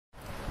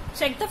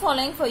check the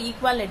following for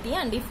equality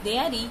and if they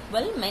are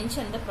equal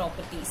mention the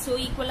property. So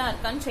equal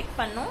இருக்கான்னு check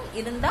பண்ணோம்,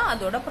 இருந்தா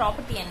அதோட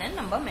property என்னன்னு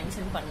நம்ம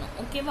mention பண்ணோம்.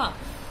 ஓகேவா?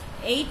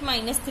 8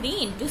 minus 3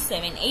 into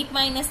 7. 8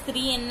 minus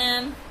 3 என்ன?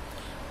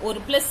 ஒரு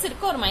plus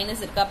இருக்கு ஒரு minus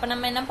இருக்கு. அப்ப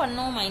நம்ம என்ன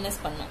பண்ணோம்? minus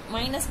பண்ணோம்.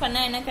 minus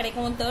பண்ணா என்ன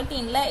கிடைக்கும்?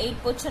 13ல 8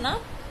 போச்சுனா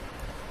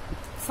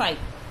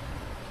 5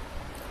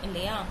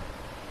 இல்லையா?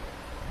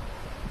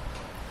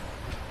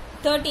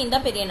 13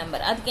 தான் பெரிய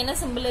நம்பர். அதுக்கு என்ன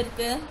சிம்பிள்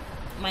இருக்கு?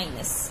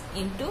 minus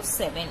into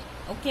 7.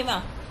 ஓகேவா?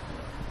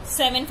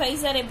 7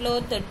 5s are எவ்வளோ?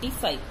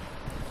 35.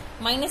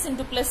 minus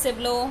into plus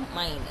எவ்வளோ?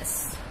 minus.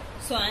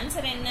 so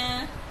answer என்ன?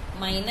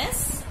 minus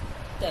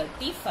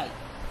 35.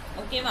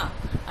 ஓகேவா?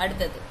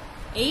 அடுத்தது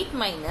 8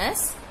 minus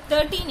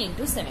 13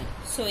 into 7.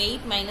 so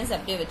 8 minus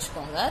அப்படியே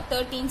வச்சுக்கோங்க.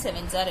 13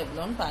 7s are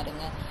எவ்வளோன்னு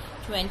பாருங்க.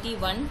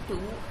 21 2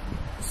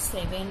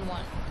 7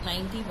 1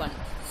 91.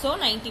 so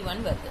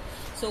 91 வருது.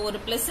 so ஒரு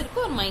plus இருக்கு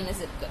ஒரு minus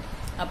இருக்கு.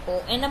 அப்போ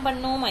என்ன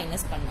பண்ணோம்?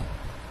 minus பண்ணோம்.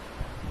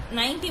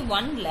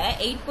 91ல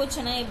 8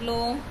 போச்சுனா எவ்வளோ?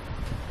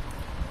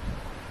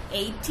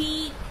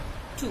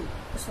 82.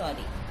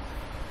 sorry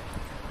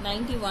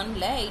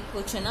 91ல 8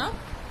 போச்சுனா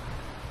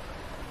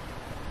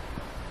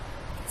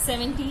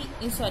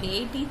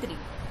 83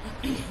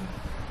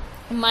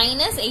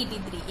 minus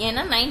 83.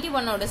 ஏன்னா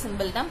 91 ஓட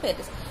சிம்பிள் தான்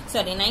பெருசு.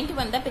 சாரி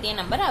 91 தான் பெரிய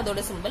நம்பர், அதோட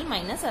சிம்பிள்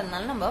மைனஸ்,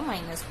 அதனால நம்ம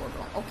மைனஸ்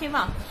போடுறோம்.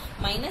 ஓகேவா?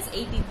 minus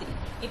 83.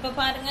 இப்ப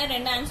பாருங்க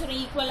ரெண்டு ஆன்சரும்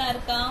ஈக்குவலா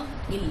இருக்கா?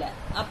 இல்ல.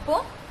 அப்போ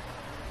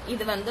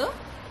இது வந்து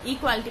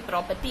ஈக்குவாலிட்டி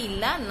ப்ராப்பர்ட்டி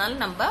இல்ல, அதனால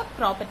நம்ம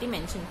ப்ராப்பர்ட்டி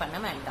மென்ஷன் பண்ண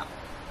வேண்டாம்.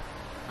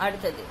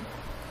 அடுத்தது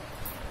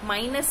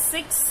minus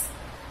 6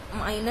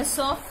 minus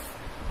of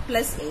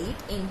plus 8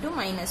 into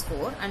minus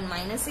 4 and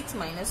minus 6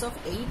 minus of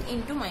 8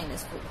 into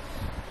minus 4.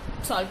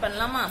 Solve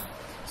பண்ணலாமா?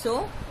 so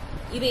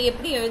இதை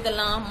எப்படி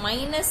எழுதலாம்?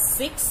 minus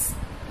 6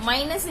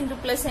 minus into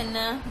plus என்ன?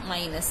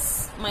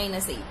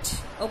 minus 8.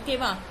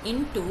 ஓகேவா?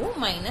 into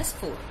minus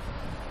 4.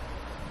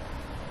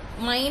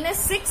 minus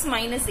 6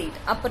 minus 8.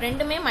 அப்ப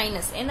ரெண்டுமே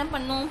minus. என்ன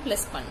பண்ணும்?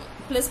 plus பண்ணும்.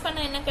 plus பண்ண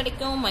என்ன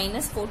கிடைக்கும்?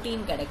 minus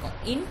 14 கிடைக்கும்.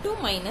 into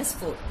minus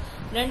 4.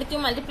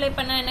 ரெண்டுத்தையும் மல்டிப்ளை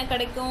பண்ண என்ன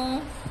கிடைக்கும்?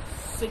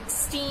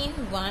 16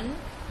 1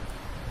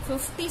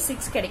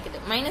 56 கிடைக்குது.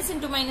 minus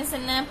into minus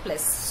என்ன?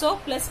 plus. so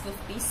plus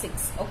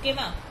 56.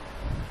 ஓகேவா?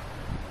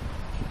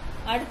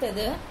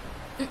 அடுத்தது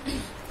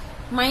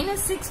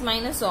minus 6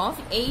 minus of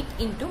 8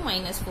 into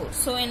minus 4.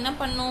 so என்ன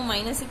பண்ணும்?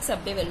 minus 6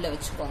 அப்படியே வெளில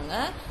வச்சுக்கோங்க.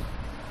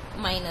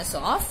 minus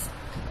of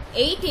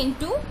 8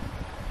 into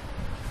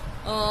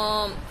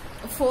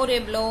 4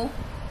 எவ்வளோ?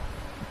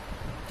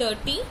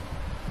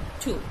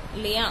 32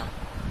 இல்லையா?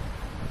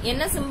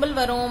 என்ன சிம்பிள்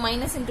வரும்?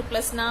 மைனஸ் இன்டு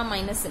பிளஸ்னா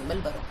மைனஸ் சிம்பிள்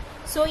வரும்.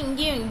 ஸோ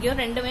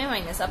இங்கேயும் ரெண்டுமே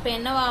மைனஸ். அப்போ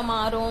என்னவா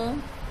மாறும்?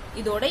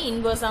 இதோட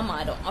இன்வர்ஸா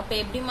மாறும். அப்போ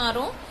எப்படி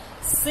மாறும்?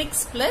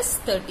 6 plus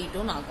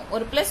 32 ஆகும்.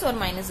 ஒரு பிளஸ் ஒரு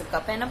மைனஸ் இருக்கு.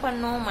 அப்ப என்ன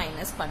பண்ணும்?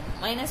 மைனஸ் பண்ணும்.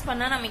 மைனஸ்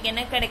பண்ணா நமக்கு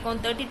என்ன கிடைக்கும்?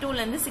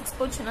 32ல இருந்து 6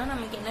 போச்சுன்னா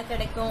நமக்கு என்ன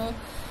கிடைக்கும்?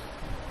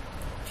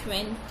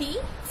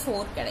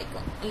 24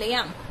 கிடைக்கும்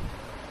இல்லையா?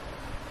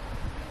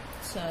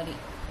 சாரி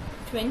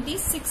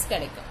 26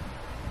 கிடைக்கும்.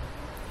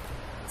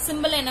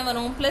 சிம்பிள் என்ன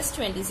வரும்? பிளஸ்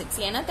 26.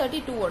 ஏன்னா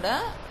 32ஓட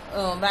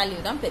வேல்யூ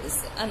தான்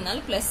பெருசு, அதனால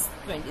பிளஸ்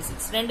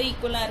 26. ரெண்டும்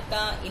ஈக்குவலா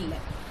இருக்கா? இல்ல.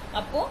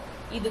 அப்போ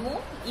இதுவும்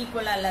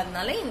ஈக்குவலா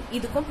இல்லாதனால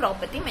இதுக்கும்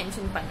ப்ராப்பர்ட்டி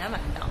மென்ஷன் பண்ண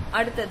வேண்டாம்.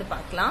 அடுத்தது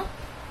பார்க்கலாம்.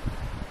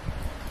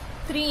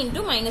 3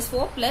 into minus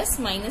 4 plus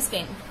minus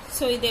 10.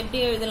 So இது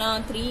எப்படி எழுதலாம்?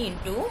 3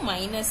 into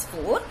minus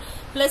 4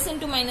 plus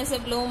into minus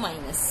எவ்வளோ?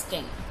 minus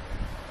 10.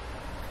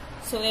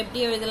 ஸோ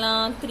எப்படி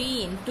எழுதலாம்? 3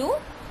 into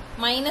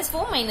minus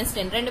 4 minus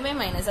 10. ரெண்டுமே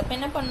மைனஸ். அப்ப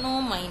என்ன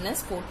பண்ணும்? minus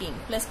 14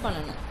 பிளஸ்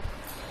பண்ணணும்.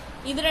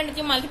 இது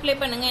ரெண்டுத்தையும் மல்டிப்ளை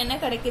பண்ணுங்க. என்ன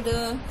கிடைக்குது?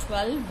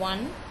 12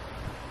 1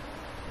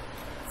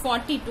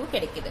 42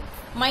 கிடைக்குது.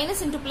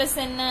 மைனஸ் இன்டு பிளஸ்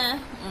என்ன?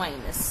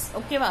 மைனஸ்.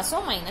 ஓகேவா? சோ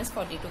மைனஸ்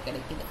 42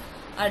 கிடைக்குது.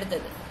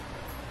 அடுத்தது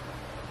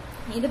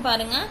இது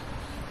பாருங்க.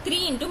 3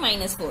 into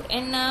minus 4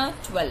 என்ன?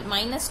 12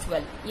 minus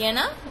 12.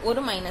 ஏன்னா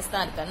ஒரு மைனஸ்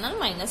தான் இருக்கு, அதனால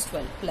minus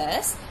 12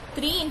 பிளஸ்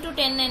 3 into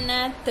 10 என்ன?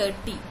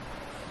 30.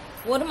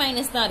 ஒரு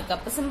மைனஸ் தான் இருக்கு,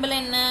 அப்ப சிம்பிள்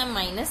என்ன?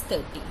 minus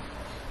 30.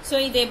 சோ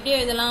இது எப்படி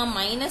எழுதலாம்?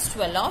 minus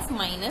 12 of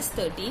minus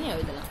 13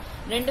 எழுதலாம்.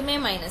 ரெண்டுமே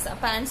மைனஸ்.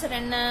 அப்ப ஆன்சர்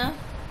என்ன?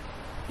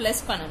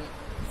 பிளஸ் பண்ணணும்.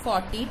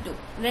 42.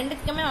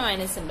 ரெண்டுக்குமே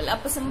மைனஸ் சிம்பிள்.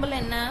 அப்ப சிம்பிள்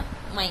என்ன?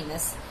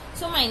 மைனஸ்.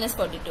 So minus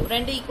 42.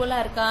 ரெண்டு ஈக்குவலா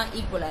இருக்கா?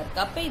 ஈக்குவலா இருக்கு.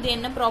 அப்ப இது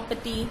என்ன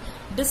property?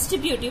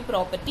 Distributive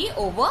property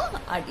over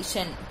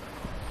addition.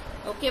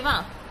 ஓகேவா?